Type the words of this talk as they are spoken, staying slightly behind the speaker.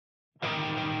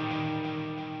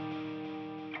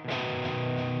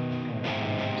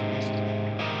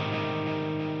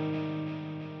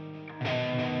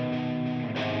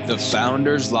The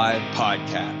Founders Live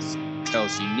podcast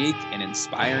tells unique and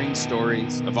inspiring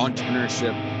stories of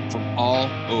entrepreneurship from all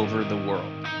over the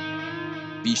world.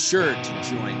 Be sure to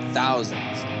join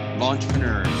thousands of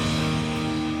entrepreneurs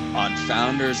on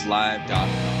founderslive.com.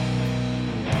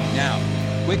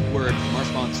 Now, quick word from our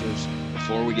sponsors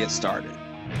before we get started.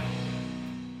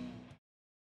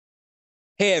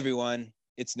 Hey everyone,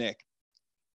 it's Nick.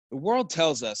 The world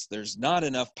tells us there's not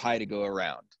enough pie to go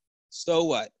around. So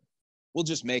what? We'll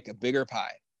just make a bigger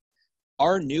pie.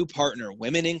 Our new partner,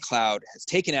 Women in Cloud, has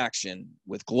taken action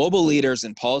with global leaders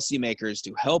and policymakers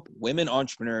to help women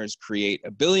entrepreneurs create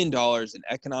 $1 billion in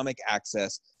economic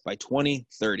access by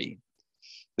 2030.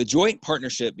 The joint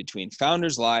partnership between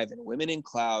Founders Live and Women in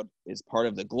Cloud is part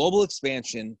of the global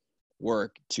expansion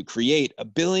work to create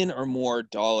 $1 billion or more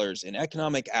in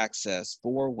economic access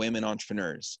for women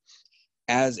entrepreneurs.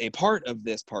 As a part of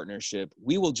this partnership,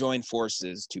 we will join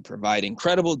forces to provide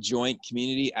incredible joint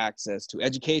community access to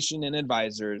education and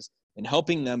advisors and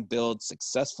helping them build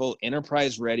successful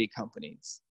enterprise-ready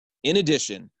companies. In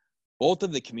addition, both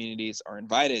of the communities are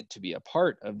invited to be a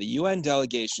part of the UN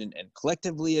delegation and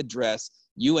collectively address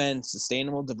UN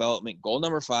Sustainable Development Goal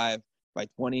number 5 by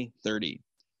 2030.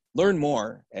 Learn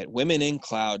more at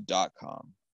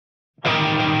womenincloud.com.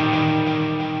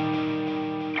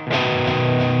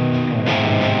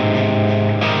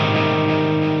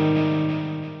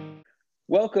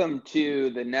 Welcome to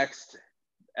the next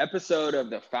episode of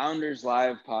the Founders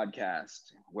Live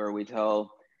podcast, where we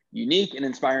tell unique and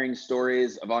inspiring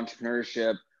stories of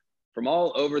entrepreneurship from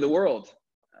all over the world.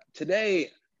 Today,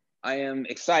 I am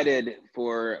excited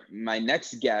for my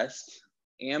next guest,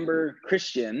 Amber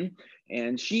Christian,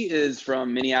 and she is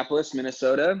from Minneapolis,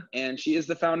 Minnesota, and she is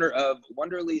the founder of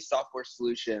Wonderly Software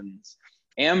Solutions.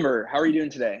 Amber, how are you doing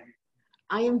today?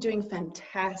 I am doing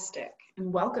fantastic,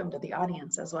 and welcome to the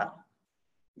audience as well.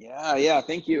 Yeah,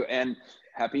 thank you. And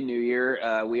Happy New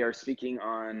Year. We are speaking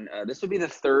on, this will be the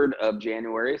 3rd of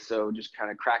January, so just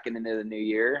kind of cracking into the new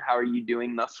year. How are you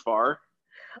doing thus far?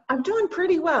 I'm doing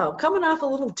pretty well. Coming off a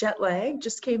little jet lag,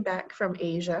 just came back from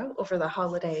Asia over the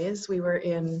holidays. We were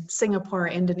in Singapore,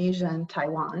 Indonesia, and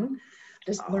Taiwan,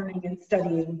 just learning and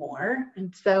studying more.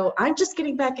 And so I'm just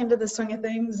getting back into the swing of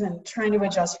things and trying to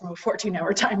adjust from a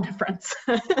 14-hour time difference.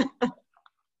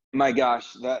 My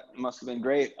gosh, that must have been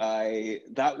great.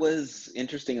 That was,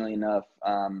 interestingly enough,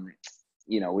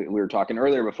 we were talking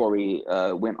earlier before we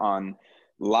went on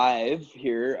live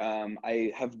here.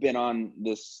 I have been on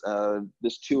this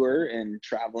tour and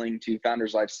traveling to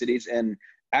Founders Live cities. And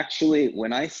actually,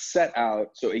 when I set out,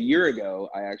 so a year ago,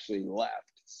 I actually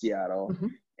left Seattle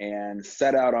and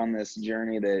set out on this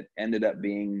journey that ended up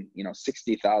being,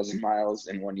 60,000 miles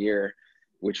in 1 year,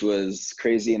 which was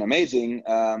crazy and amazing.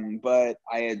 But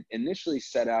I had initially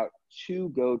set out to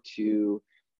go to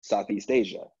Southeast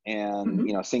Asia and,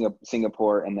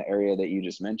 Singapore and the area that you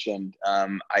just mentioned.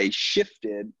 I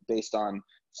shifted based on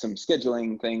some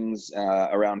scheduling things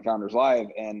around Founders Live,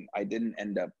 and I didn't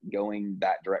end up going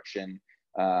that direction.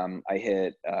 I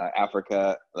hit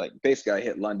Africa, I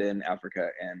hit London, Africa,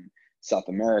 and South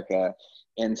America.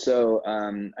 And so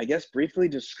I guess briefly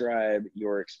describe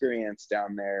your experience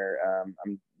down there.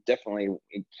 I'm definitely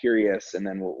curious, and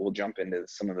then we'll jump into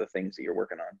some of the things that you're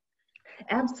working on.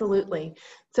 Absolutely.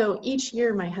 So each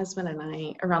year, my husband and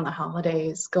I, around the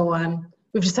holidays,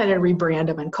 we've decided to rebrand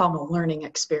them and call them a learning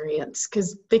experience,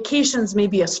 because vacations may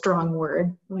be a strong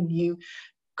word when you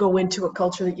go into a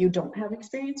culture that you don't have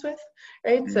experience with,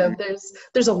 right? So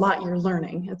there's a lot you're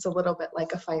learning. It's a little bit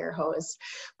like a fire hose.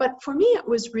 But for me, it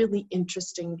was really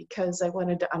interesting because I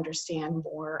wanted to understand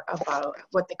more about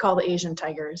what they call the Asian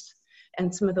tigers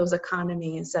and some of those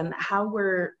economies and how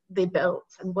were they built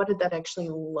and what did that actually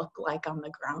look like on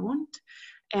the ground.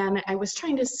 And I was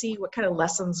trying to see what kind of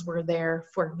lessons were there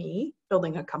for me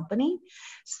building a company.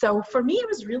 So for me, it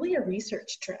was really a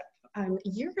research trip. A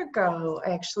year ago,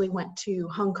 I actually went to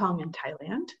Hong Kong and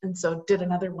Thailand, and so did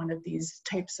another one of these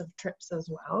types of trips as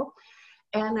well.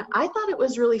 And I thought it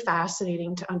was really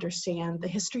fascinating to understand the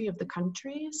history of the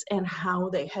countries and how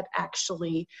they had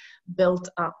actually built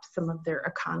up some of their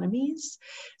economies.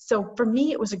 So for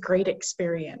me, it was a great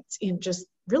experience in just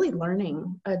really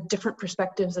learning different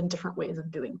perspectives and different ways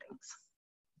of doing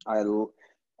things.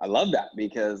 I love that,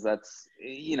 because that's,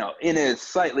 in a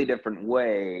slightly different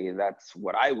way, that's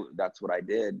what I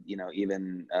did,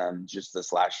 even just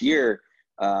this last year.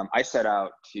 I set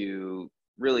out to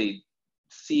really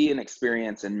see and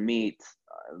experience and meet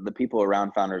the people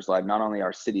around Founders Live, not only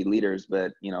our city leaders,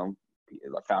 but,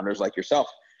 founders like yourself,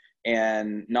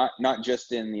 and not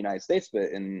just in the United States, but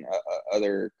in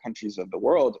other countries of the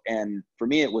world. And for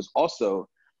me, it was also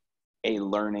a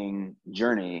learning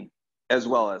journey as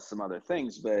well as some other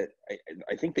things. But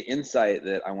I think the insight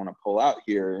that I want to pull out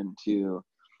here into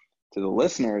to the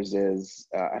listeners is,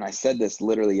 and I said this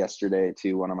literally yesterday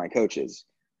to one of my coaches,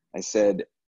 I said,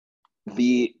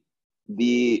 the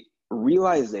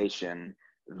realization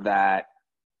that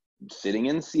sitting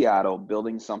in Seattle,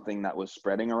 building something that was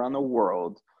spreading around the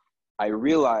world, I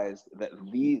realized that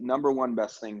the number one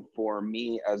best thing for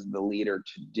me as the leader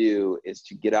to do is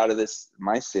to get out of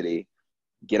my city,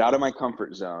 get out of my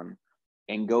comfort zone,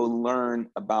 and go learn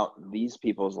about these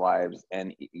people's lives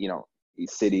and,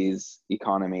 cities,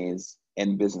 economies,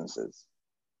 and businesses.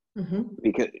 Mm-hmm.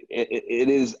 Because it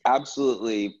is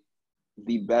absolutely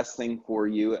the best thing for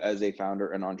you as a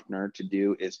founder and entrepreneur to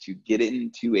do is to get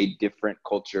into a different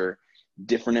culture,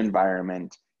 different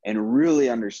environment, and really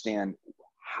understand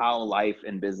how life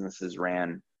and businesses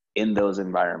ran in those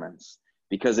environments,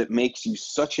 because it makes you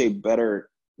such a better,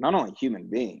 not only human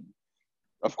being,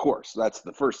 of course, that's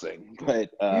the first thing, but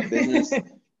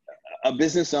a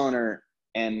business owner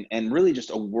and really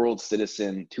just a world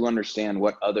citizen to understand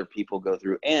what other people go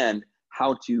through and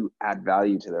how to add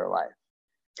value to their life.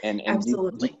 And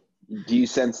Absolutely. Do you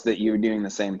sense that you're doing the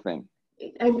same thing?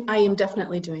 I am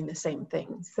definitely doing the same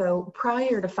thing. So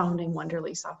prior to founding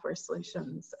Wonderly Software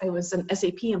Solutions, I was an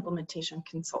SAP implementation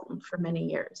consultant for many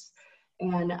years.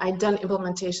 And I'd done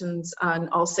implementations on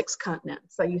all 6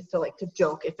 continents. I used to like to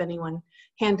joke, if anyone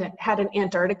had an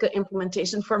Antarctica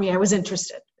implementation for me, I was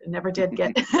interested. I never did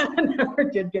get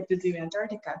to do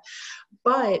Antarctica.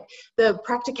 But the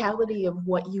practicality of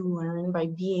what you learn by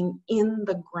being in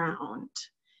the ground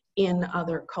in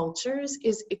other cultures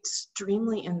is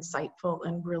extremely insightful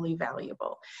and really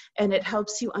valuable. And it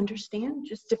helps you understand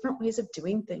just different ways of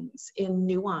doing things in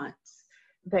nuance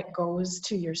that goes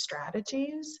to your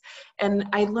strategies. And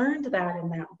I learned that in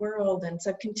that world. And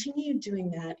so I've continued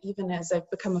doing that even as I've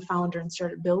become a founder and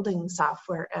started building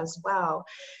software as well.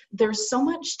 There's so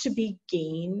much to be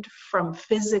gained from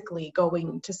physically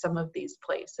going to some of these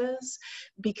places,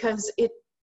 because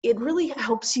it really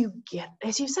helps you get,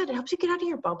 as you said, it helps you get out of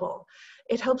your bubble.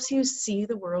 It helps you see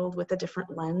the world with a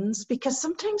different lens, because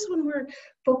sometimes when we're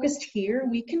focused here,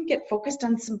 we can get focused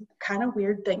on some kind of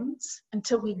weird things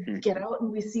until we get out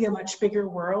and we see a much bigger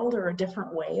world or a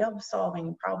different way of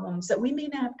solving problems that we may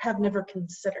not have never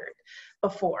considered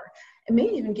before. It may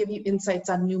even give you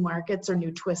insights on new markets or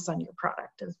new twists on your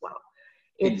product as well.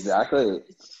 It's exactly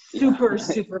super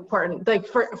important. Like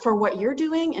for what you're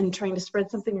doing and trying to spread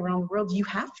something around the world, you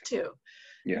have to.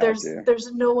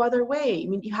 There's no other way. I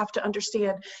mean, you have to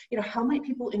understand, how might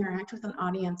people interact with an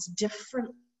audience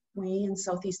differently in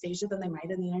Southeast Asia than they might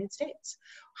in the United States?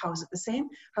 How is it the same?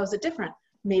 How is it different?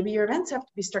 Maybe your events have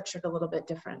to be structured a little bit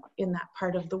different in that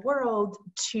part of the world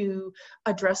to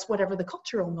address whatever the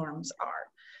cultural norms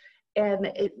are.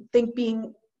 And I think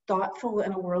being thoughtful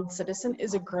and a world citizen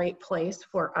is a great place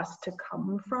for us to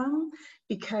come from,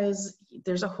 because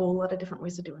there's a whole lot of different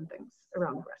ways of doing things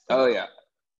around the rest of the world.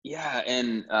 Yeah.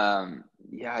 And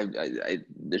I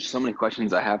there's so many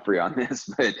questions I have for you on this,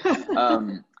 but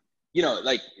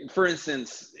like for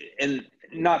instance, and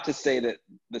not to say that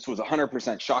this was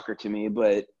 100% shocker to me,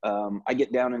 but I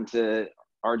get down into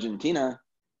Argentina,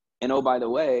 and oh, by the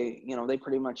way, they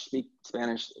pretty much speak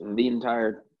Spanish the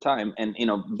entire time. And,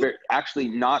 actually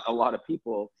not a lot of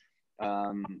people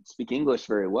speak English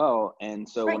very well. And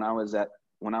so when I was at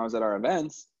our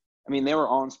events, I mean, they were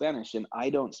all in Spanish, and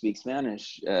I don't speak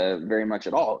Spanish very much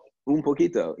at all. Un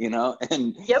poquito,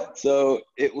 and so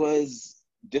it was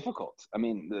difficult. I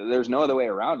mean, there's no other way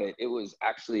around it. It was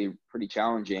actually pretty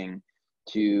challenging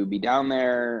to be down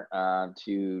there,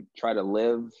 to try to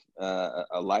live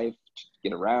a life, to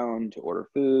get around, to order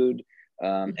food,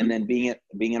 and then being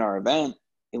at our event,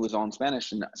 it was all in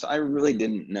Spanish, and so I really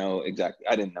didn't know exactly.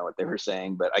 I didn't know what they were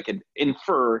saying, but I could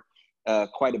infer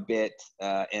quite a bit,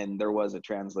 and there was a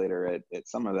translator at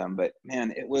some of them. But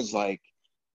man, it was like,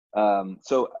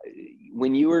 so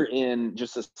when you were in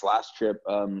just this last trip,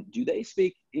 do they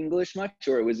speak English much,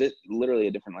 or was it literally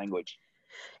a different language?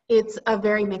 It's a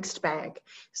very mixed bag.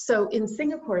 So in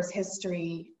Singapore's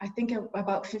history, I think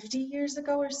about 50 years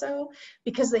ago or so,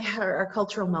 because they are a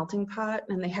cultural melting pot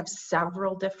and they have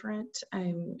several different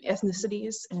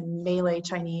ethnicities, and Malay,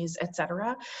 Chinese,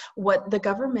 etc. What the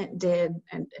government did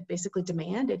and basically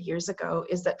demanded years ago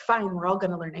is that, fine, we're all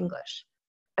going to learn English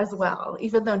as well,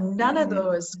 even though none of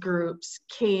those groups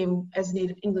came as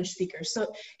native English speakers.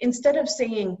 So instead of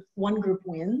saying one group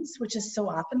wins, which is so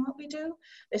often what we do,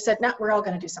 they said, no, we're all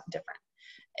going to do something different.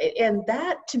 And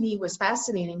that to me was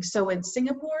fascinating. So in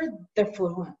Singapore, they're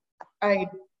fluent.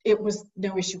 It was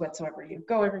no issue whatsoever. You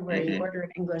go everywhere, you order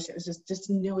in English. It was just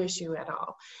no issue at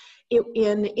all.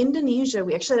 In Indonesia,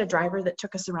 we actually had a driver that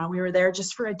took us around. We were there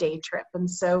just for a day trip. And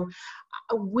so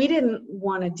we didn't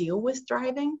want to deal with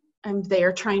driving. I'm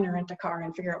there trying to rent a car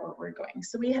and figure out where we're going.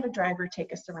 So we had a driver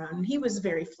take us around, and he was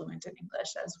very fluent in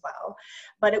English as well.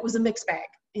 But it was a mixed bag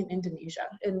in Indonesia,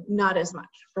 and not as much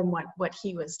from what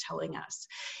he was telling us.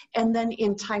 And then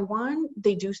in Taiwan,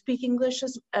 they do speak English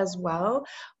as well,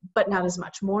 but not as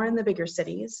much, more in the bigger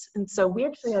cities. And so we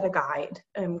actually had a guide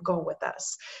go with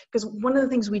us. Because one of the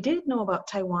things we did know about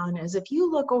Taiwan is if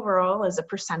you look overall as a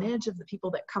percentage of the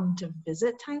people that come to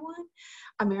visit Taiwan,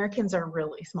 Americans are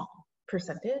really small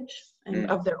percentage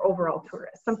of their overall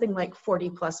tourists. Something like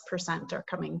 40+% are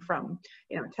coming from,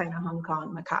 China, Hong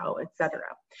Kong, Macau, etc.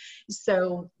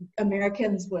 So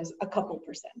Americans was a couple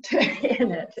percent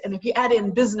in it. And if you add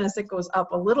in business, it goes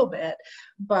up a little bit,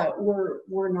 but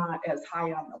we're not as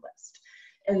high on the list.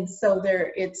 And so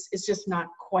it's just not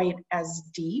quite as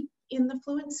deep in the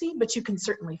fluency, but you can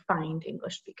certainly find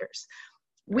English speakers.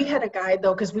 We had a guide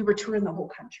though, because we were touring the whole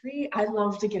country. I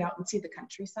love to get out and see the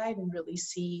countryside and really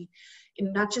see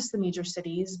not just the major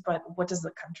cities, but what does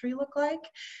the country look like?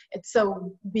 And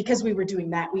so because we were doing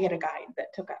that, we had a guide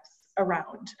that took us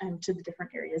around and to the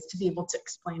different areas to be able to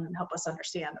explain and help us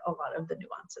understand a lot of the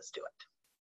nuances to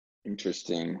it.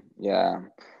 Interesting. Yeah.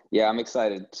 I'm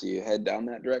excited to head down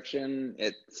that direction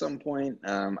at some point,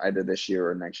 either this year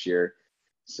or next year.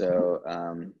 So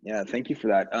thank you for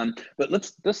that. But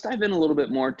let's dive in a little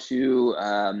bit more to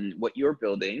what you're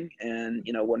building and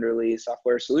Wonderly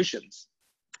Software Solutions.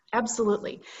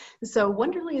 Absolutely. So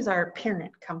Wonderly is our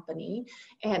parent company,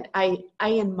 and I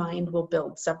in mind will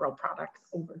build several products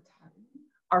over time.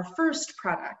 Our first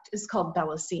product is called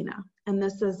Bellacina, and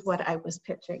this is what I was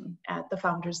pitching at the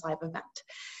Founders Live event.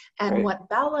 And Great. what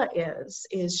Bella is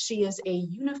she is a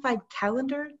unified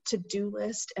calendar, to-do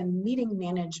list, and meeting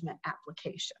management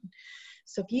application.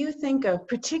 So if you think of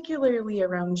particularly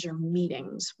around your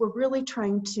meetings, we're really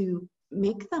trying to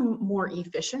make them more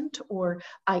efficient, or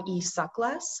i.e. suck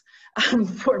less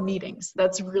for meetings.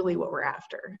 That's really what we're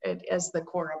after as the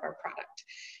core of our product.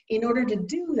 In order to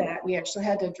do that, we actually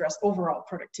had to address overall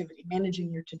productivity, managing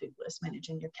your to-do list,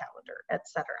 managing your calendar,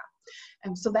 etc.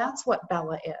 And so that's what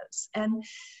Bella is. And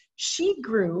she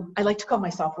grew, I like to call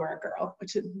myself Software Girl,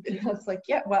 which is like,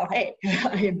 yeah, well, hey,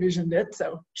 I envisioned it,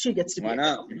 so she gets to be. Why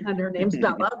not? And her name's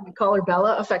Bella. We call her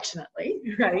Bella affectionately,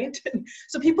 right?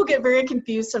 So people get very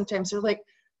confused sometimes. They're like,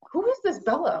 who is this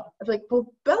Bella? I'm like,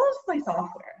 well, Bella's my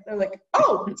software. They're like,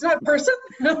 oh, it's not a person?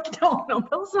 No,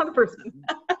 Bella's not a person.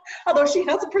 Although she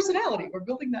has a personality. We're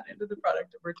building that into the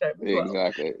product over time as well.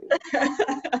 Exactly.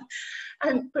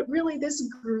 But really, this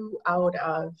grew out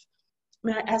of,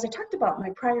 as I talked about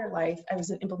my prior life, I was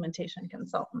an implementation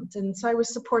consultant. And so I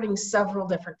was supporting several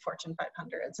different Fortune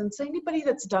 500s. And so anybody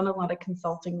that's done a lot of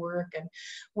consulting work and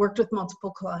worked with multiple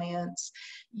clients,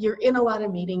 you're in a lot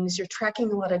of meetings, you're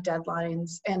tracking a lot of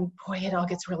deadlines, and boy, it all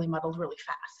gets really muddled really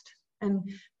fast. And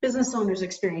business owners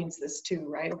experience this too,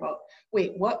 right? About,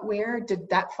 wait, what, where did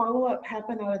that follow-up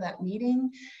happen out of that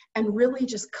meeting? And really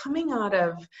just coming out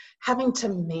of having to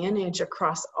manage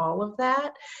across all of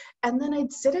that. And then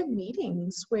I'd sit in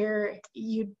meetings where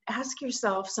you'd ask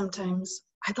yourself sometimes,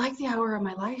 I'd like the hour of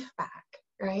my life back,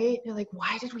 right? You're like,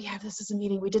 why did we have this as a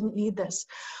meeting? We didn't need this.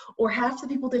 Or half the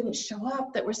people didn't show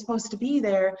up that were supposed to be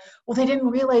there. Well, they didn't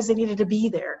realize they needed to be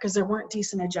there because there weren't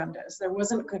decent agendas. There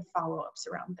wasn't good follow-ups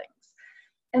around things.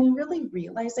 And really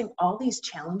realizing all these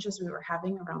challenges we were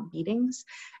having around meetings,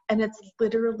 and it's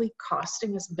literally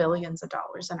costing us billions of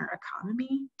dollars in our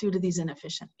economy due to these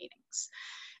inefficient meetings.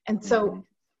 And so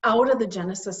out of the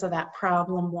genesis of that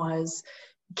problem was,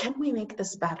 can we make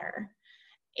this better?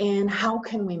 And how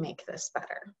can we make this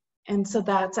better? And so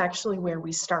that's actually where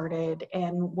we started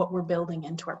and what we're building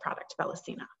into our product,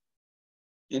 Bellacina.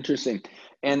 Interesting.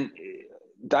 And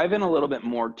dive in a little bit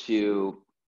more to,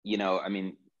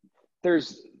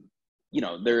 there's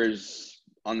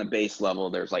on the base level,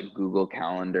 there's like Google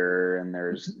Calendar and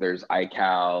there's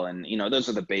iCal, and, those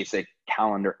are the basic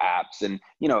calendar apps. And,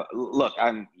 look,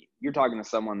 you're talking to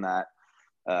someone that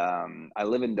I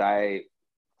live and die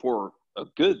for a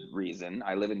good reason.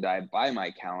 I live and die by my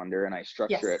calendar, and I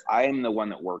structure it. I am the one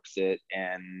that works it.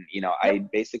 And, I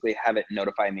basically have it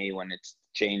notify me when it's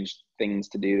changed things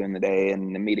to do in the day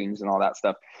and the meetings and all that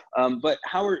stuff. But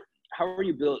how are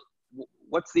you built?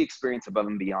 What's the experience above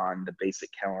and beyond the basic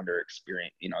calendar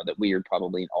experience, that we are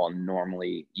probably all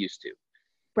normally used to?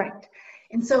 Right.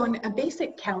 And so in a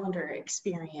basic calendar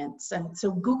experience, and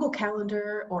so Google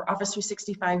Calendar or Office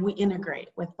 365, we integrate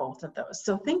with both of those.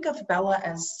 So think of Bella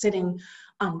as sitting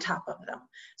on top of them.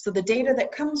 So the data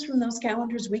that comes from those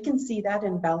calendars, we can see that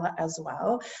in Bella as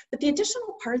well. But the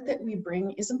additional part that we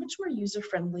bring is a much more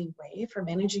user-friendly way for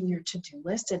managing your to-do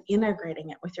list and integrating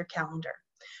it with your calendar.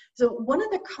 So one of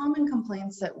the common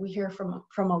complaints that we hear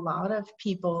from a lot of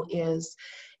people is,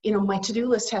 my to-do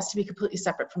list has to be completely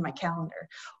separate from my calendar,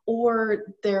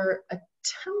 or they're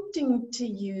attempting to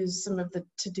use some of the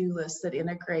to-do lists that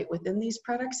integrate within these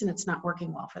products, and it's not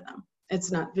working well for them.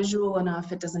 It's not visual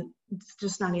enough. It's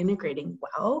just not integrating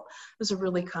well. It was a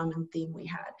really common theme we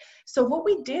had. So what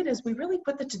we did is we really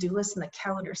put the to-do list and the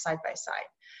calendar side by side,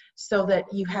 so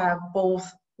that you have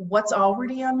both what's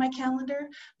already on my calendar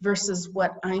versus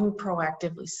what I'm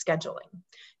proactively scheduling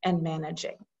and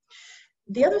managing.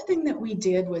 The other thing that we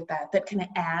did with that kind of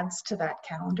adds to that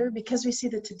calendar, because we see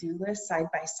the to-do list side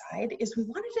by side, is we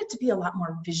wanted it to be a lot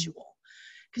more visual,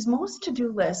 because most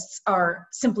to-do lists are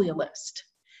simply a list.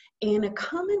 And a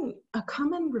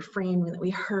common refrain that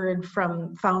we heard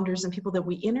from founders and people that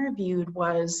we interviewed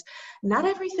was, not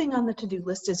everything on the to-do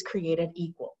list is created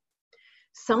equal.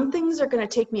 Some things are going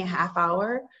to take me a half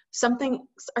hour. Some things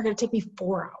are going to take me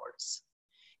 4 hours.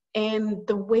 And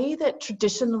the way that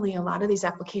traditionally a lot of these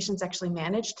applications actually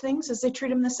manage things is they treat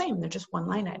them the same. They're just one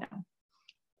line item.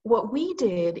 What we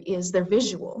did is they're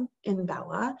visual in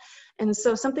Bella. And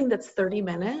so something that's 30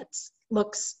 minutes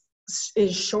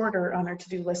is shorter on our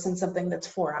to-do list than something that's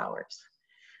 4 hours.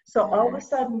 So all of a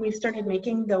sudden we started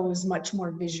making those much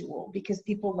more visual, because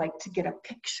people like to get a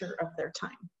picture of their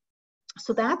time.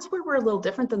 So that's where we're a little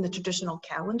different than the traditional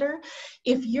calendar.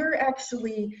 If you're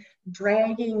actually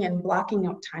dragging and blocking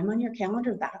out time on your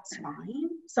calendar, that's fine.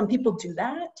 Some people do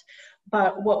that.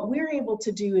 But what we're able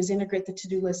to do is integrate the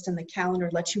to-do list and the calendar,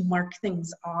 let you mark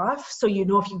things off so you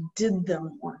know if you did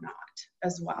them or not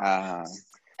as well.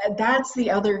 That's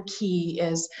the other key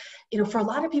is, for a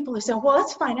lot of people, they say, well,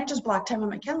 that's fine. I just block time on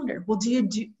my calendar. Well, do you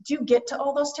get to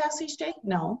all those tasks each day?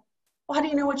 No. Well, how do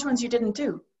you know which ones you didn't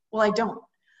do? Well, I don't.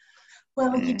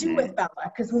 Well, you do with Bella,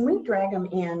 because when we drag them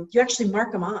in, you actually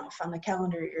mark them off on the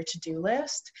calendar, your to-do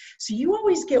list. So you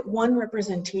always get one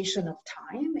representation of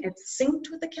time. It's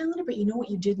synced with the calendar, but you know what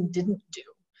you did and didn't do,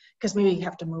 because maybe you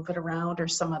have to move it around or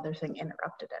some other thing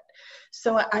interrupted it.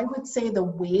 So I would say the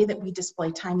way that we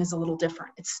display time is a little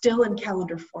different. It's still in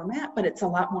calendar format, but it's a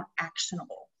lot more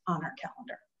actionable on our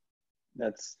calendar.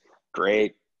 That's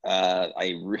great.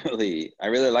 I really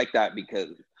like that,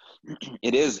 because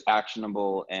it is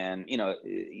actionable. And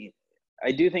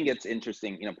I do think it's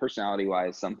interesting, personality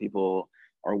wise, some people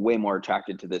are way more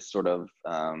attracted to this sort of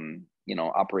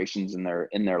operations in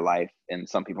their life, and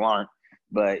some people aren't.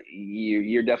 But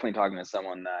you're definitely talking to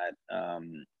someone that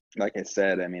like I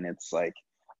said, I mean, it's like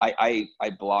I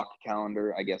block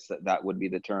calendar, I guess that would be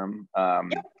the term.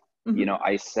 Yep. Mm-hmm.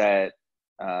 I set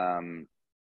and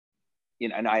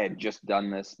I had just done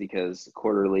this because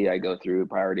quarterly I go through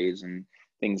priorities and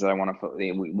things that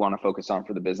we want to focus on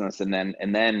for the business. And then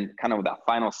kind of that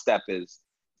final step is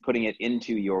putting it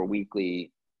into your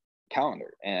weekly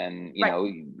calendar. And,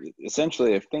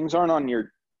 essentially if things aren't on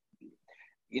your,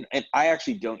 and I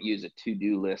actually don't use a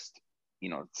to-do list,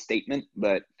 statement,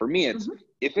 but for me, it's,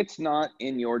 if it's not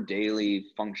in your daily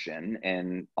function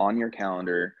and on your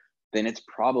calendar, then it's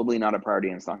probably not a priority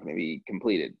and it's not going to be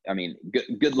completed. I mean,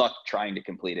 good luck trying to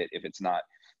complete it if it's not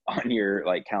on your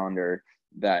calendar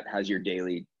that has your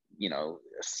daily,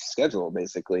 schedule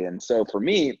basically. And so for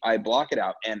me, I block it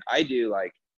out, and I do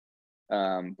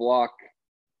block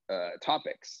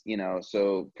topics,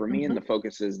 so for me, and the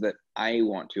focuses that I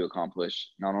want to accomplish,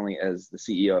 not only as the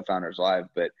CEO of Founders Live,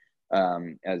 but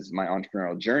as my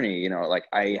entrepreneurial journey,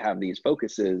 I have these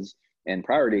focuses and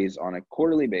priorities on a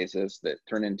quarterly basis that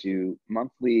turn into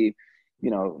monthly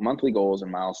goals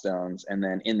and milestones. And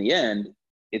then in the end,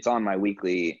 it's on my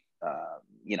weekly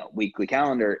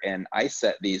calendar, and I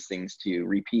set these things to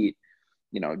repeat,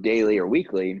 daily or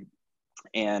weekly.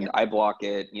 And I block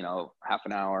it, half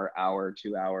an hour,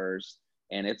 2 hours.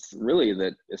 And it's really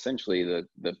essentially the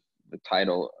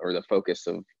title or the focus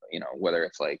of, whether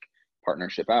it's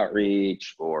partnership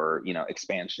outreach or,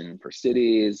 expansion for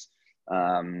cities,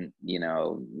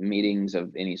 meetings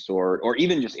of any sort, or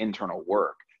even just internal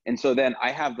work. And so then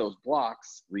I have those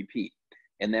blocks repeat,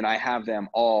 and then I have them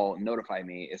all notify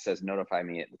me. It says notify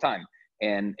me at the time.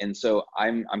 And so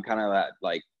I'm kind of that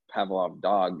Pavlov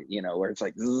dog, where it's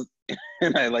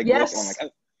and I yes. look,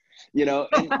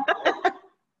 I'm and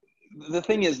the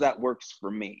thing is that works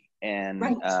for me. And,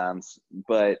 right.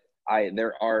 But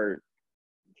there are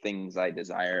things I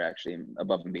desire actually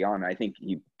above and beyond. I think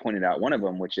you pointed out one of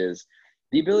them, which is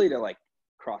the ability to like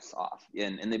cross off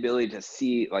and the ability to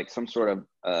see like some sort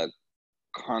of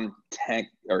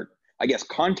context, or I guess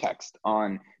context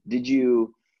on, did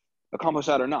you accomplish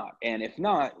that or not? And if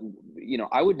not, you know,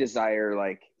 I would desire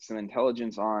like some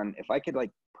intelligence on, if I could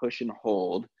like push and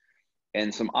hold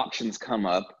and some options come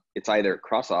up, it's either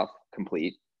cross off,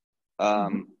 complete,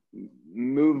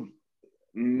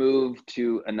 move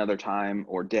to another time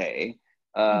or day,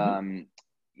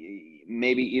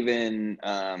 maybe even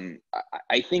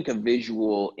I think a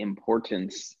visual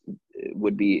importance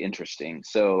would be interesting.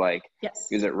 So like, Yes.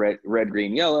 Is it red,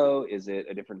 green, yellow? Is it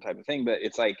a different type of thing? But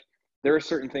it's like, there are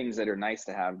certain things that are nice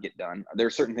to have get done. There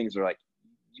are certain things that are like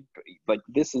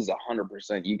this is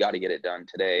 100%, you got to get it done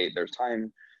today. There's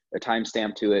a time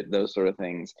stamp to it, those sort of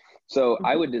things. So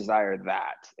I would desire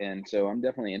that. And so I'm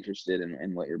definitely interested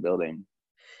in what you're building.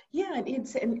 Yeah,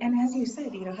 and as you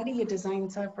said, you know, how do you design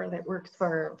software that works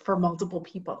for multiple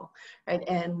people, right?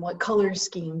 And what color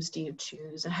schemes do you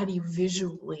choose, and how do you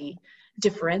visually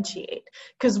differentiate?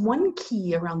 Because one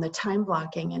key around the time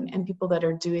blocking and people that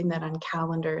are doing that on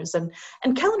calendars, and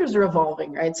calendars are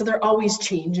evolving, right? So they're always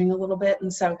changing a little bit.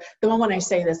 And so the moment I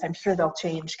say this, I'm sure they'll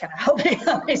change kind of how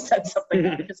they set something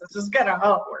up, because this is kind of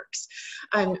how it works.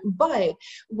 But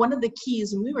one of the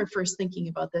keys when we were first thinking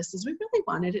about this is we really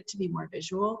wanted it to be more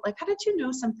visual. Like, how did you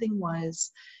know something was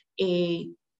a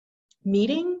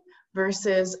meeting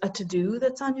versus a to-do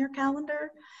that's on your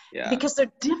calendar? Yeah. Because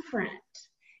they're different.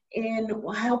 And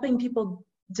helping people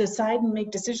decide and make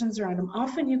decisions around them.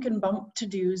 Often you can bump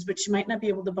to-dos, but you might not be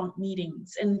able to bump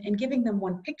meetings, and giving them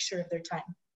one picture of their time.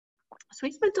 So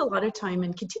we spent a lot of time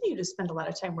and continue to spend a lot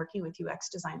of time working with UX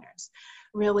designers,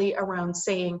 really around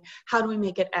saying, how do we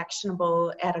make it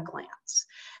actionable at a glance?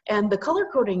 And the color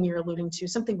coding you're alluding to,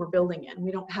 something we're building in,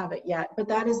 we don't have it yet, but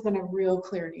that has been a real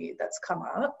clarity that's come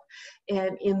up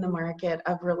and in the market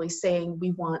of really saying,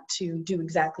 we want to do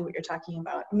exactly what you're talking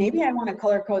about. Maybe I want to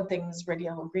color code things red,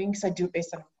 yellow, green, because I do it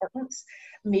based on importance.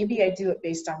 Maybe I do it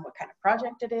based on what kind of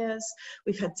project it is.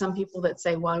 We've had some people that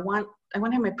say, well, I want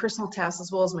to have my personal tasks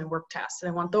as well as my work tasks, and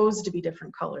I want those to be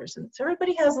different colors. And so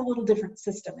everybody has a little different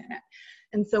system in it.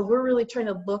 And so we're really trying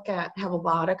to have a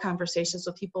lot of conversations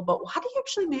with people about, well, how do you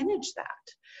actually manage that?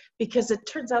 Because it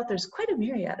turns out there's quite a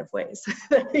myriad of ways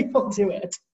that people do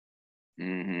it.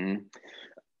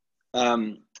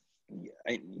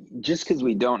 Just because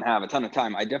we don't have a ton of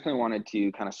time, I definitely wanted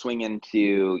to kind of swing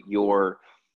into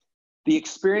the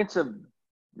experience of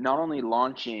not only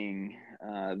launching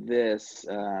this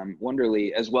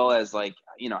Wonderly, as well as like,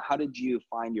 you know, how did you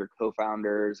find your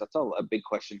co-founders? That's a big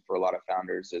question for a lot of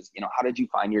founders is, you know, how did you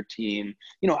find your team?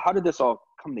 You know, how did this all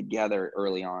come together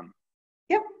early on?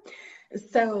 Yep.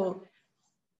 So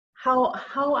how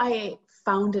I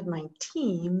founded my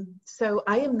team. So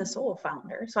I am the sole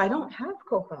founder. So I don't have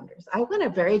co-founders. I went a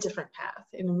very different path.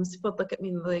 And most people look at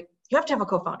me like, you have to have a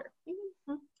co-founder.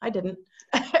 I didn't.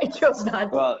 I chose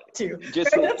not to.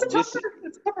 That's a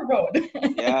tougher road.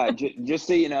 Yeah, just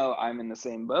so you know, I'm in the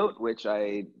same boat, which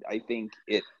I think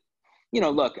it, you know,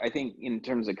 look, I think in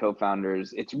terms of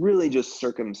co-founders, it's really just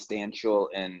circumstantial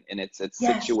and it's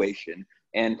situation.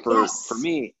 And for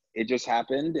me, it just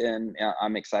happened, and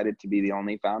I'm excited to be the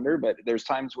only founder, but there's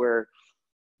times where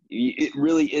it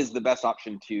really is the best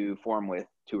option to form with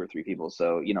 2 or 3 people.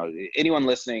 So, you know, anyone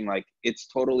listening, like, it's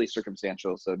totally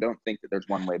circumstantial. So don't think that there's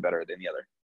one way better than the other.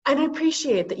 And I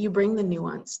appreciate that you bring the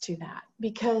nuance to that,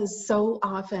 because so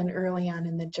often early on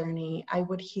in the journey, I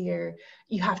would hear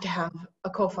you have to have a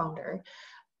co-founder.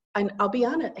 And I'll be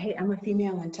honest, hey, I'm a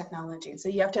female in technology, so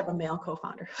you have to have a male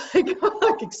co-founder.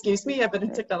 Like, excuse me, I've been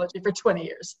in technology for 20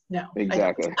 years. No,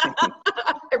 exactly.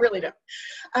 I really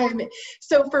don't.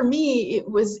 So for me, it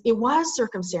was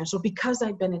circumstantial because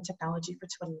I'd been in technology for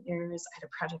 20 years. I had a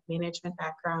project management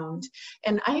background,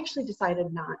 and I actually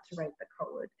decided not to write the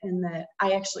code, and that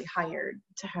I actually hired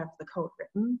to have the code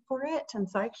written for it. And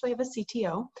so I actually have a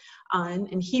CTO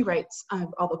and he writes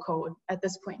all the code at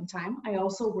this point in time. I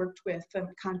also worked with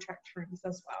contract firms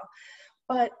as well.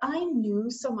 But I knew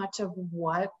so much of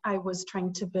what I was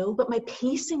trying to build, but my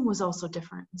pacing was also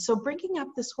different. So bringing up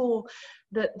this whole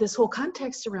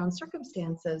context around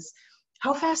circumstances,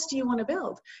 how fast do you want to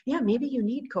build? Yeah, maybe you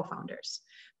need co-founders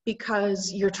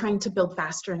because you're trying to build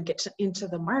faster and get into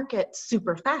the market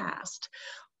super fast.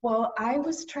 Well, I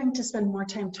was trying to spend more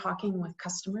time talking with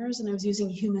customers, and I was using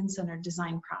human-centered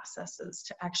design processes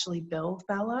to actually build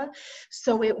Bella.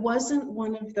 So it wasn't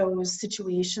one of those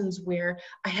situations where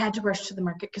I had to rush to the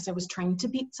market because I was trying to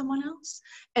beat someone else.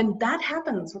 And that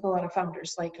happens with a lot of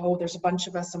founders, like, oh, there's a bunch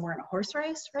of us and we're in a horse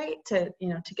race, right? To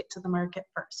get to the market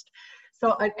first.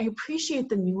 So I appreciate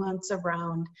the nuance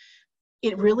around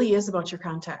it really is about your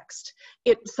context.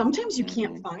 Sometimes you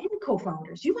can't find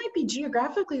co-founders. You might be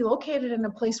geographically located in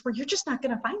a place where you're just not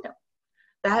going to find them.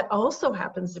 That also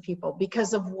happens to people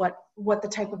because of what the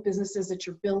type of business is that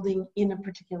you're building in a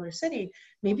particular city.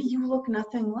 Maybe you look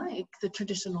nothing like the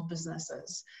traditional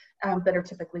businesses that are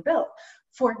typically built.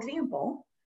 For example,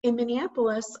 in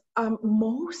Minneapolis,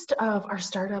 most of our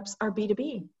startups are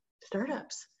B2B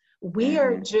startups. We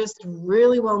are just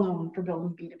really well known for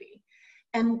building B2B.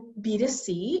 And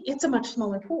B2C, it's a much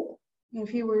smaller pool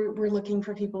if you were looking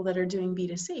for people that are doing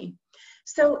B2C.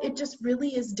 So it just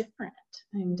really is different,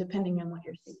 depending on what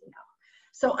you're seeking out.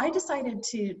 So I decided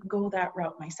to go that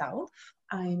route myself.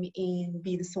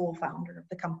 Be the sole founder of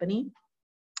the company.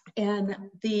 And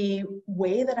the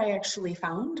way that I actually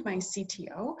found my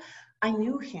CTO, I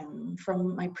knew him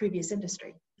from my previous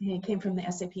industry. He came from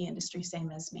the SAP industry,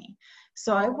 same as me.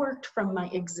 So I worked from my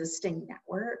existing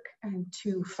network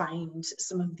to find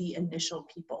some of the initial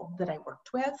people that I worked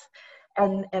with.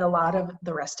 And a lot of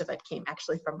the rest of it came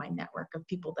actually from my network of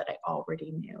people that I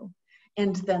already knew,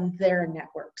 and then their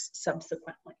networks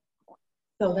subsequently.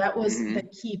 So that was the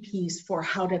key piece for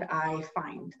how did I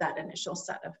find that initial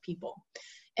set of people.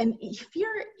 And if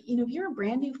you're a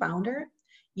brand new founder,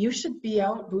 you should be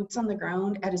out boots on the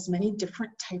ground at as many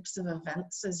different types of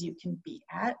events as you can be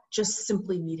at, just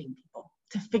simply meeting people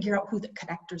to figure out who the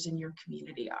connectors in your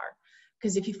community are.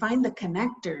 Because if you find the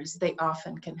connectors, they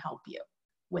often can help you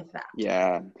with that.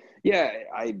 Yeah.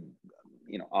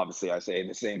 Obviously I say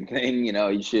the same thing,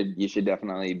 you should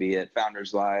definitely be at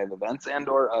Founders Live events and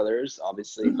or others,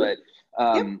 obviously. But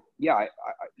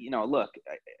look,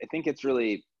 I think it's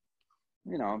really,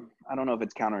 I don't know if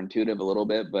it's counterintuitive a little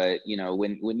bit, but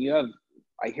when you have,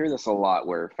 I hear this a lot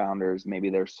where founders, maybe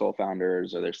they're sole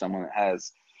founders or there's someone that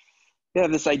they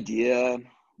have this idea,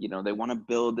 they want to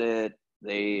build it.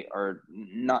 They are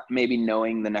not maybe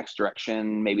knowing the next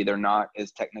direction. Maybe they're not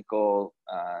as technical.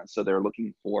 So they're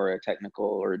looking for a technical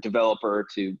or a developer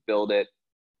to build it.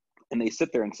 And they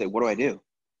sit there and say, what do I do?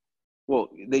 Well,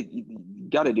 you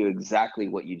got to do exactly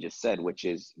what you just said, which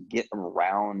is get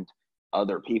around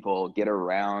other people, get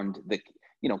around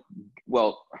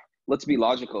let's be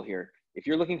logical here. If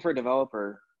you're looking for a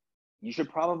developer, you should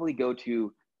probably go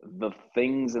to the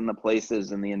things and the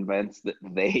places and the events that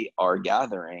they are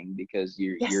gathering, because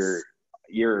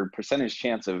your percentage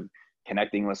chance of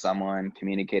connecting with someone,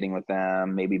 communicating with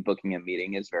them, maybe booking a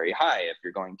meeting is very high if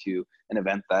you're going to an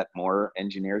event that more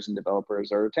engineers and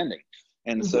developers are attending.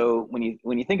 And so when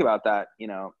you think about that,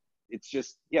 it's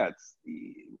just, it's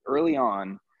early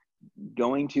on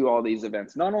going to all these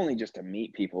events, not only just to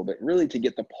meet people, but really to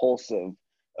get the pulse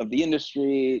of the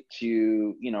industry,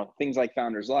 to, things like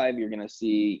Founders Live. You're going to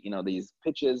see, these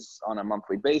pitches on a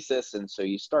monthly basis. And so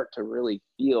you start to really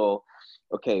feel,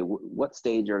 okay, what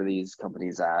stage are these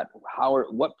companies at?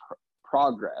 What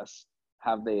progress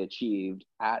have they achieved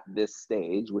at this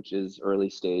stage, which is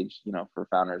early stage, for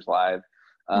Founders Live?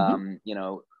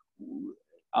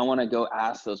 I want to go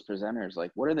ask those presenters,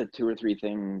 like, what are the 2 or 3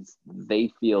 things they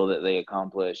feel that they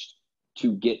accomplished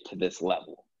to get to this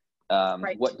level?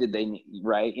 Right. What did they need,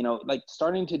 right?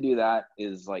 Starting to do that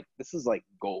is this is like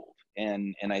gold.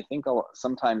 And I think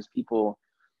sometimes people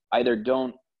either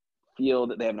don't feel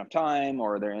that they have enough time,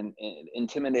 or they're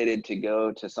intimidated to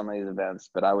go to some of these events.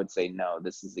 But I would say, no,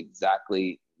 this is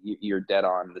exactly, you're dead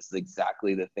on. This is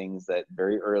exactly the things that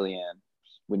very early in,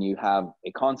 when you have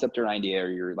a concept or an idea, or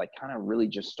you're kind of really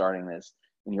just starting this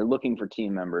and you're looking for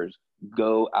team members,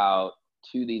 go out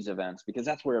to these events, because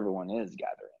that's where everyone is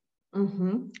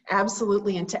gathering.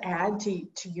 Absolutely. And to add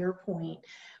to your point,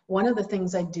 one of the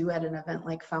things I do at an event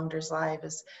like Founders Live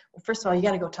is, well, first of all, you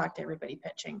got to go talk to everybody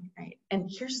pitching, right? And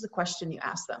here's the question you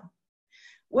ask them.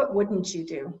 What wouldn't you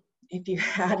do if you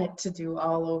had it to do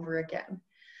all over again?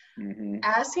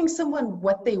 Asking someone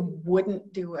what they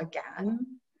wouldn't do again,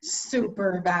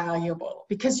 super valuable,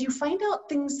 because you find out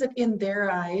things that in their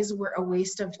eyes were a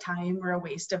waste of time or a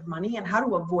waste of money, and how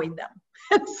to avoid them.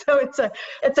 And so it's a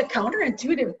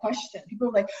counterintuitive question. People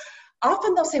are like,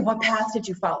 often they'll say, what path did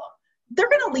you follow? They're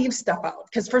going to leave stuff out,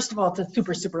 because first of all, it's a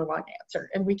super, super long answer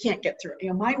and we can't get through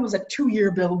it. Mine was a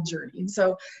 2-year build journey.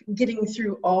 So getting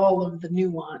through all of the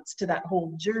nuance to that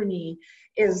whole journey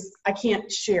is, I can't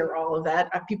share all of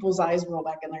that. People's eyes roll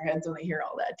back in their heads when they hear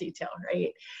all that detail,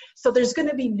 right? So there's going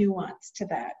to be nuance to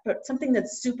that. But something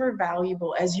that's super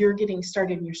valuable as you're getting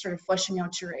started and you're sort of fleshing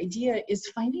out your idea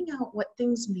is finding out what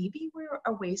things maybe were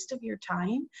a waste of your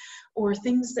time, or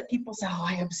things that people say, oh,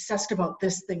 I obsessed about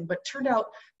this thing, but turned out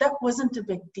that wasn't a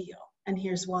big deal. And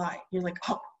here's why. You're like,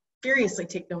 oh, furiously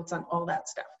take notes on all that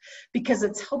stuff, because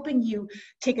it's helping you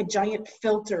take a giant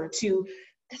filter to,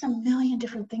 there's a million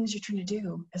different things you're trying to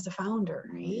do as a founder,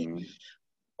 right?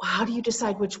 How do you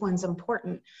decide which one's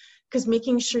important? Because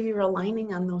making sure you're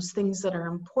aligning on those things that are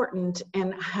important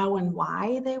and how and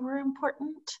why they were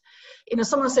important.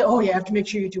 Someone will say, oh, you have to make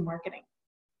sure you do marketing.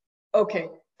 Okay,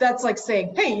 that's like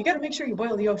saying, hey, you got to make sure you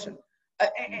boil the ocean.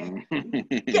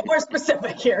 Get more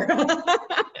specific here,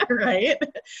 right?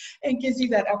 And gives you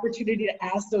that opportunity to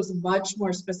ask those much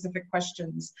more specific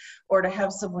questions, or to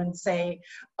have someone say,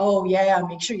 oh yeah,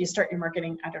 make sure you start your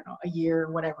marketing, I don't know, a year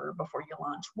or whatever before you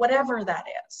launch, whatever that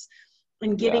is.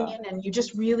 And getting in, and you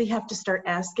just really have to start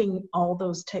asking all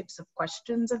those types of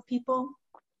questions of people,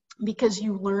 because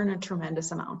you learn a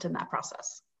tremendous amount in that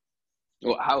process.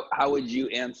 Well, how would you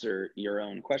answer your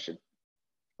own question?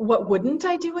 What wouldn't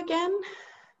I do again?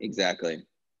 Exactly.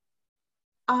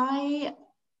 I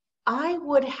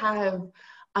would have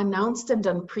announced and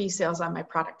done pre-sales on my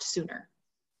product sooner.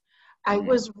 I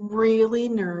was really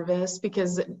nervous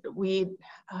because a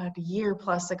year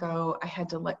plus ago, I had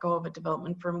to let go of a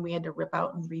development firm. We had to rip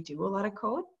out and redo a lot of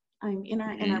code in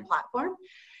our platform.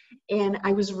 And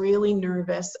I was really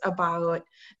nervous about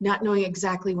not knowing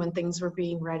exactly when things were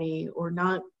being ready, or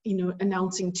not,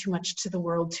 announcing too much to the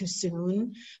world too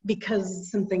soon,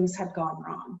 because some things had gone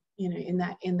wrong, in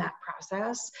that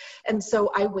process. And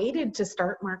so I waited to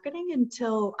start marketing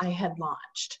until I had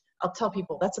launched. I'll tell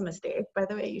people that's a mistake, by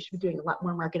the way. You should be doing a lot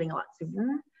more marketing a lot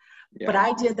sooner. Yeah. But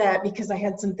I did that because I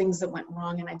had some things that went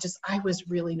wrong, and I was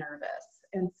really nervous.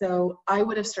 And so I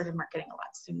would have started marketing a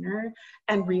lot sooner,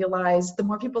 and realized the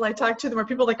more people I talk to, the more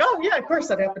people are like, oh yeah, of course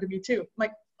that happened to me too. I'm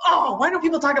like, oh, why don't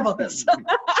people talk about this?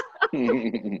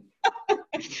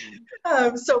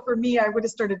 So for me, I would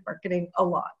have started marketing a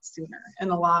lot sooner,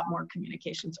 and a lot more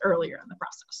communications earlier in the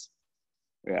process.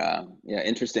 Yeah,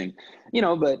 interesting.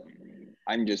 But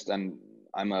I'm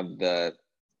of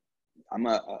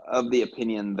the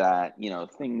opinion that,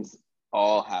 things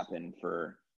all happen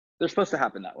they're supposed to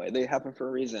happen that way. They happen for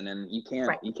a reason, and you can't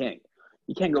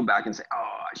go back and say,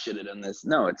 oh, I should have done this.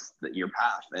 No, it's your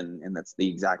path, and that's the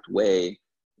exact way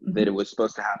that it was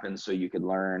supposed to happen, so you could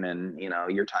learn, and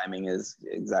your timing is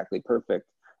exactly perfect.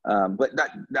 But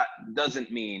that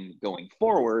doesn't mean going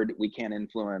forward we can't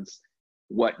influence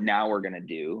what now we're going to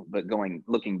do, but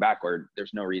looking backward,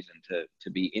 there's no reason to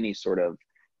be any sort of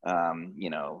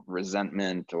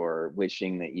resentment or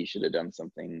wishing that you should have done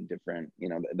something different.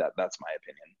 That's my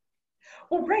opinion.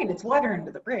 Well, right. It's water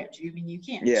under the bridge. You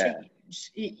can't change.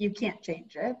 You can't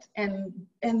change it. And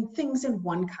things in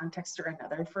one context or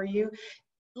another for you.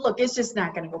 Look, it's just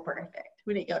not going to go perfect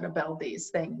when you go to build these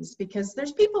things, because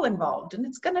there's people involved, and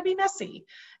it's going to be messy.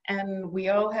 And we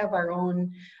all have our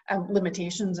own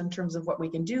limitations in terms of what we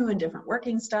can do and different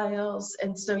working styles.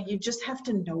 And so you just have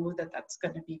to know that that's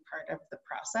going to be part of the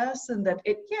process, and that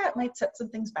it might set some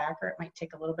things back, or it might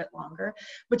take a little bit longer,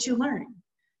 but you learn.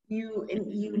 You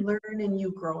learn and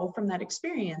you grow from that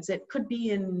experience. It could be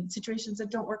in situations that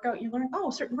don't work out. You learn, oh,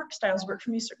 certain work styles work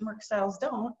for me, certain work styles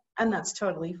don't, and that's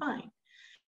totally fine.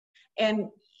 And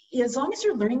as long as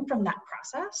you're learning from that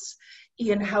process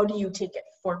and how do you take it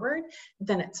forward,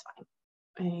 then it's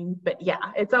fine. But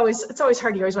yeah, it's always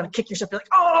hard. You always want to kick yourself. You're like,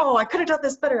 oh, I could have done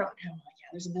this better. Like, oh yeah,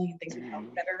 there's a million things we can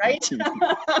do better, right?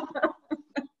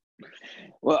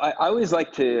 Well, I always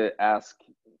like to ask,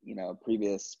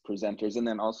 previous presenters, and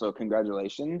then also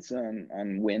congratulations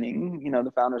on winning,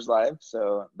 the Founders Live.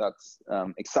 So that's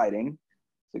exciting.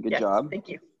 It's a good job. Thank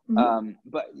you.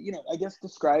 But I guess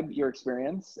describe your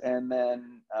experience, and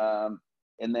then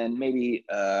maybe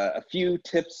a few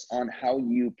tips on how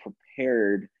you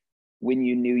prepared when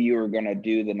you knew you were going to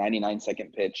do the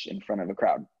 99-second pitch in front of a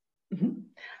crowd.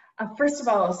 First of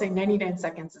all, I'll say 99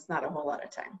 seconds is not a whole lot of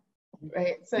time,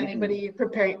 right? So anybody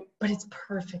preparing, but it's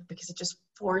perfect because it just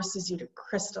forces you to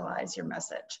crystallize your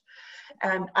message.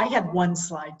 And I had one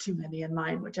slide too many in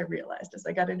mind, which I realized as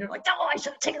I got into it, like, oh, I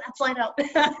should have taken that slide out.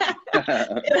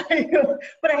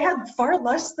 But I had far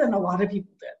less than a lot of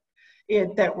people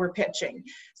did that were pitching.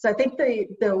 So I think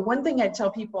the one thing I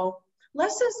tell people,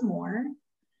 less is more.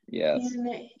 Yes.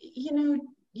 And,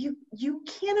 you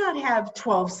cannot have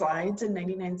 12 slides in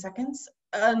 99 seconds.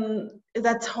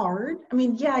 That's hard.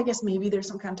 I guess maybe there's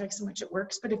some context in which it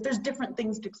works, but if there's different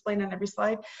things to explain on every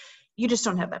slide, you just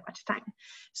don't have that much time.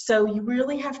 So you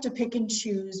really have to pick and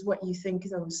choose what you think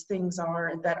those things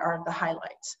are that are the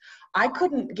highlights. I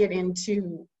couldn't get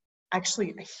into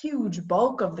actually a huge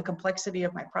bulk of the complexity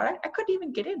of my product, I couldn't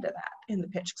even get into that in the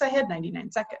pitch because I had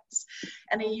 99 seconds.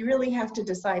 And you really have to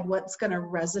decide what's going to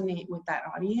resonate with that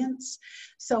audience.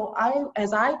 So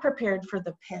as I prepared for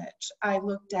the pitch, I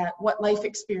looked at what life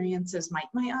experiences might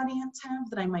my audience have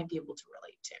that I might be able to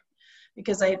relate to.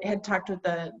 Because I had talked with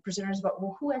the presenters about,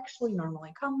 well, who actually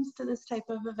normally comes to this type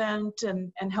of event,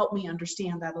 and help me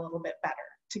understand that a little bit better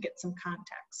to get some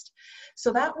context.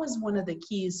 So that was one of the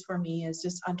keys for me, is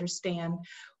just understand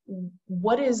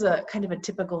what is a kind of a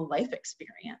typical life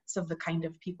experience of the kind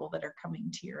of people that are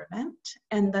coming to your event,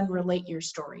 and then relate your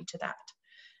story to that.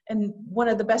 And one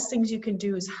of the best things you can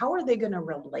do is, how are they going to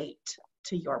relate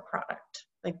to your product?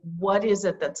 Like, what is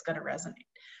it that's going to resonate?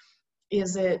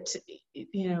 Is it,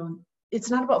 it's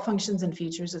not about functions and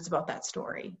features, it's about that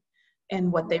story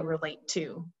and what they relate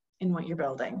to in what you're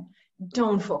building.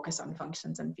 Don't focus on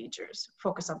functions and features,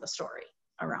 focus on the story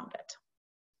around it.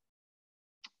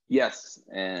 Yes,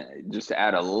 and just to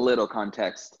add a little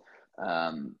context,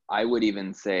 I would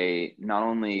even say not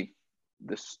only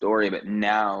the story, but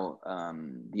now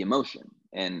the emotion,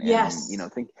 and yes,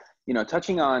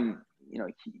 touching on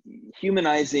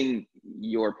humanizing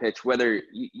your pitch, whether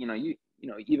you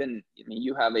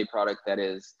have a product that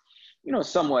is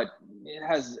somewhat,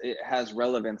 it has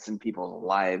relevance in people's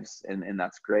lives, and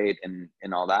that's great,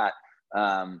 and all that,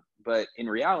 but in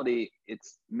reality,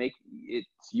 it's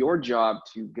your job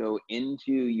to go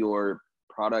into your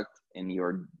product and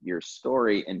your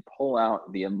story and pull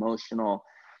out the emotional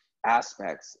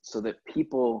aspects, so that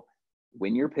people,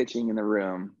 when you're pitching in the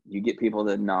room, you get people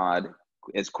to nod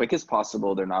as quick as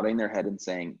possible. They're nodding their head and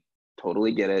saying,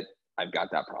 totally get it, I've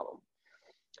got that problem.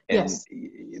 And yes,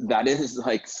 that is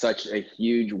like such a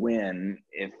huge win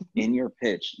if in your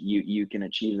pitch you can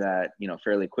achieve that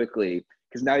fairly quickly,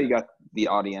 because now you got the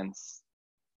audience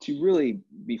to really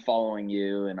be following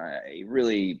you and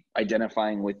really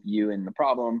identifying with you and the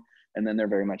problem, and then they're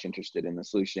very much interested in the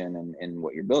solution and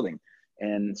what you're building.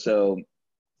 And so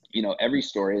every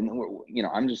story, and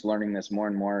I'm just learning this more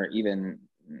and more, even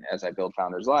as I build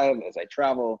Founders Live, as I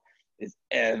travel, is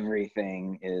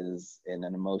everything is in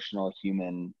an emotional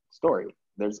human story.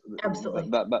 There's absolutely.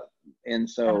 And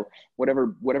so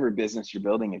whatever business you're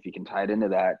building, if you can tie it into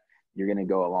that, you're going to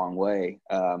go a long way.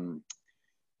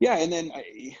 Yeah. And then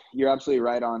you're absolutely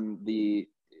right on the,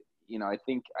 I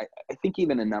think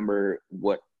even a number,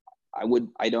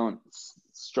 I don't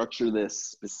structure this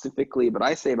specifically, but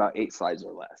I say about 8 slides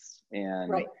or less.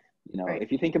 And, right.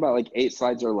 If you think about like 8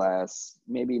 slides or less,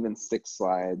 maybe even 6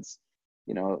 slides,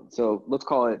 so let's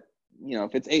call it,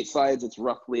 if it's 8 slides, it's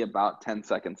roughly about 10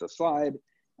 seconds a slide.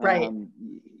 Right.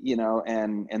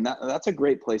 And that's a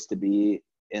great place to be,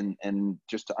 and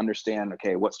just to understand,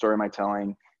 okay, what story am I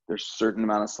telling? There's a certain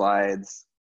amount of slides,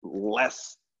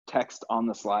 less text on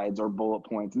the slides, or bullet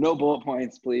points. No bullet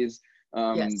points, please.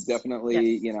 Yes.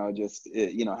 Definitely, yes. just,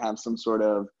 have some sort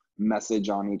of message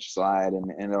on each slide,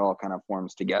 and it all kind of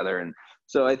forms together. And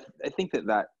so I think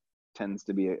that tends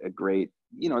to be a great,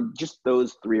 just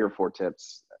those 3 or 4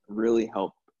 tips really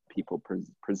help people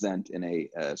present in a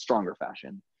stronger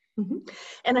fashion. Mm-hmm.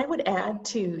 And I would add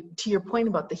to your point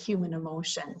about the human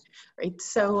emotion, right?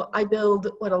 So I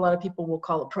build what a lot of people will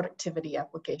call a productivity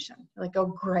application. Like, oh,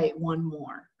 great, one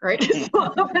more, right?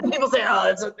 People say,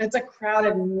 oh, it's a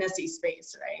crowded, messy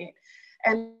space, right?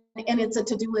 And it's a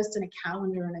to-do list and a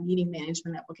calendar and a meeting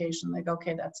management application. Like,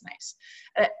 okay, that's nice.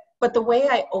 But the way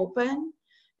I often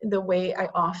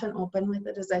open with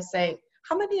it is I say,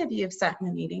 how many of you have sat in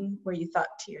a meeting where you thought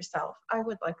to yourself, I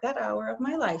would like that hour of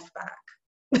my life back?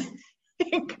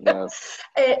 Yes.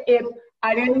 If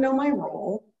I didn't know my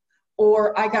role,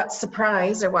 or I got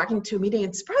surprised, or walking into a meeting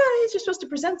and surprise, you're supposed to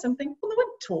present something. Well, no one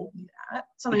told me that,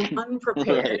 so I'm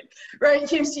unprepared,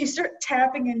 right? You start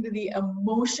tapping into the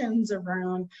emotions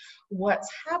around what's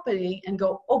happening and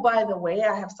go, oh, by the way,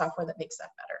 I have software that makes that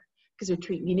better. Because we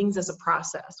treat meetings as a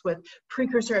process with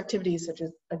precursor activities such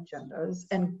as agendas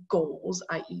and goals,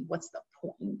 i.e. what's the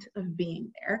point of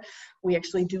being there. We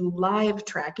actually do live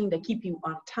tracking to keep you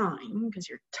on time because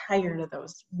you're tired of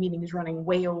those meetings running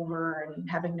way over and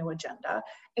having no agenda.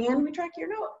 And we track your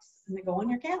notes and they go on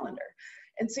your calendar.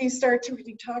 And so you start to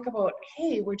really talk about,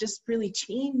 hey, we're just really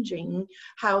changing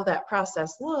how that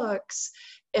process looks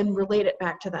and relate it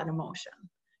back to that emotion.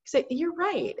 So you're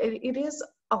right, it is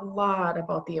a lot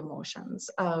about the emotions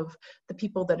of the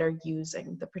people that are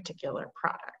using the particular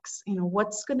products.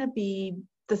 What's going to be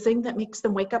the thing that makes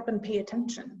them wake up and pay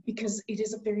attention, because it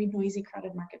is a very noisy,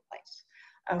 crowded marketplace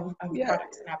of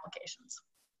products and applications.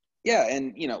 Yeah,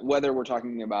 and whether we're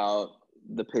talking about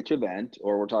the pitch event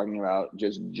or we're talking about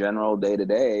just general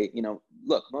day-to-day,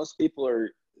 look, most people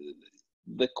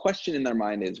the question in their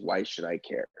mind is, why should I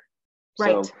care?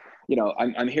 Right. So,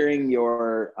 I'm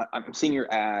I'm seeing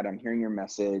your ad, I'm hearing your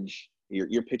message,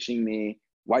 you're pitching me,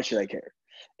 why should I care?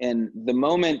 And the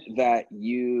moment that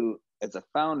you, as a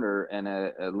founder and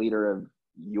a leader of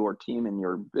your team and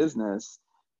your business,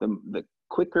 the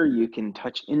quicker you can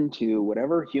touch into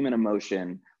whatever human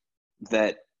emotion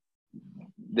that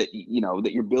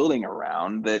you're building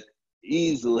around, that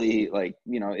easily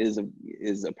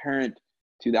is apparent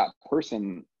to that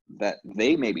person, that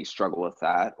they maybe struggle with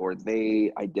that, or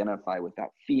they identify with that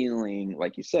feeling,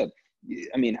 like you said.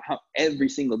 I mean, every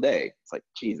single day it's like,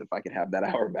 geez, if I could have that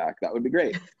hour back, that would be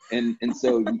great. And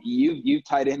so you've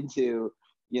tied into,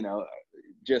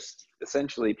 just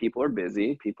essentially, people are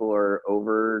busy,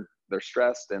 they're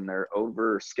stressed, and they're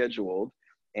over scheduled,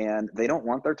 and they don't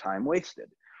want their time wasted.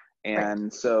 And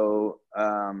right. So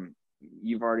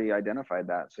you've already identified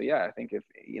that. So yeah, I think if,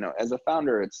 as a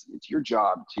founder, it's your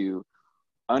job to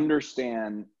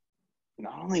understand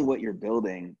not only what you're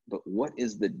building, but what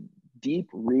is the deep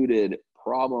rooted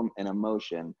problem and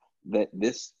emotion that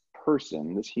this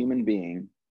person, this human being,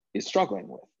 is struggling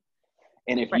with.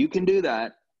 And if right. you can do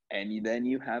that, and then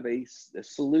you have a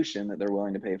solution that they're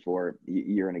willing to pay for,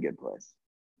 you're in a good place.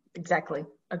 Exactly.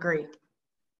 Agree.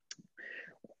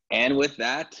 And with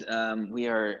that,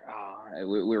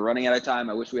 we're running out of time.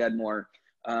 I wish we had more.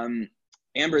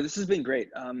 Amber, this has been great.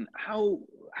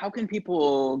 How can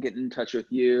people get in touch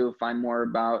with you, find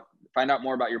out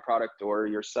more about your product or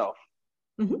yourself?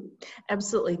 Mm-hmm.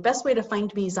 Absolutely. Best way to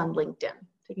find me is on LinkedIn.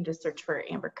 You can just search for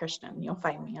Amber Krishnan. You'll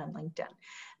find me on LinkedIn.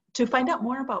 To find out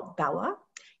more about Bella,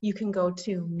 you can go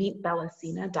to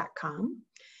meetbellasina.com,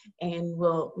 and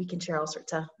we can share all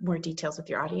sorts of more details with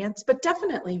your audience. But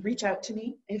definitely reach out to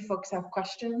me if folks have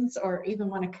questions or even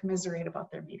want to commiserate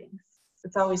about their meetings.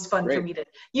 It's always fun for me to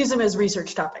use them as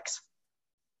research topics.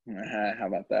 How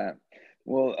about that?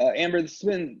 Well, Amber, this has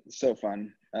been so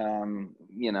fun.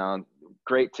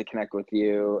 Great to connect with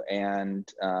you and,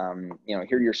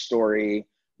 hear your story.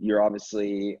 You're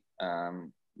obviously,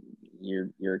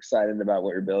 you're excited about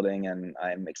what you're building, and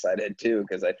I'm excited too,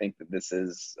 because I think that this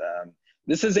is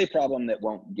a problem that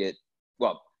won't get,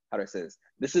 well, how do I say this?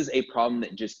 This is a problem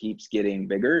that just keeps getting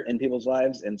bigger in people's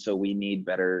lives. And so we need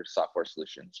better software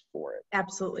solutions for it.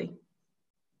 Absolutely.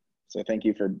 So thank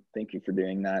you for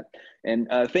doing that. And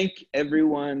thank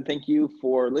you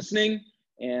for listening,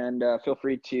 and feel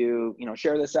free to,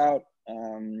 share this out,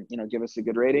 give us a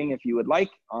good rating if you would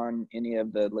like on any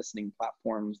of the listening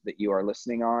platforms that you are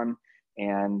listening on,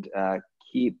 and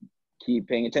keep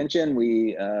paying attention.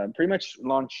 We pretty much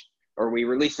we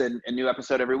release a new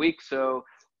episode every week. So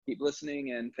keep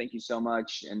listening, and thank you so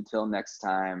much. Until next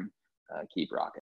time, keep rocking.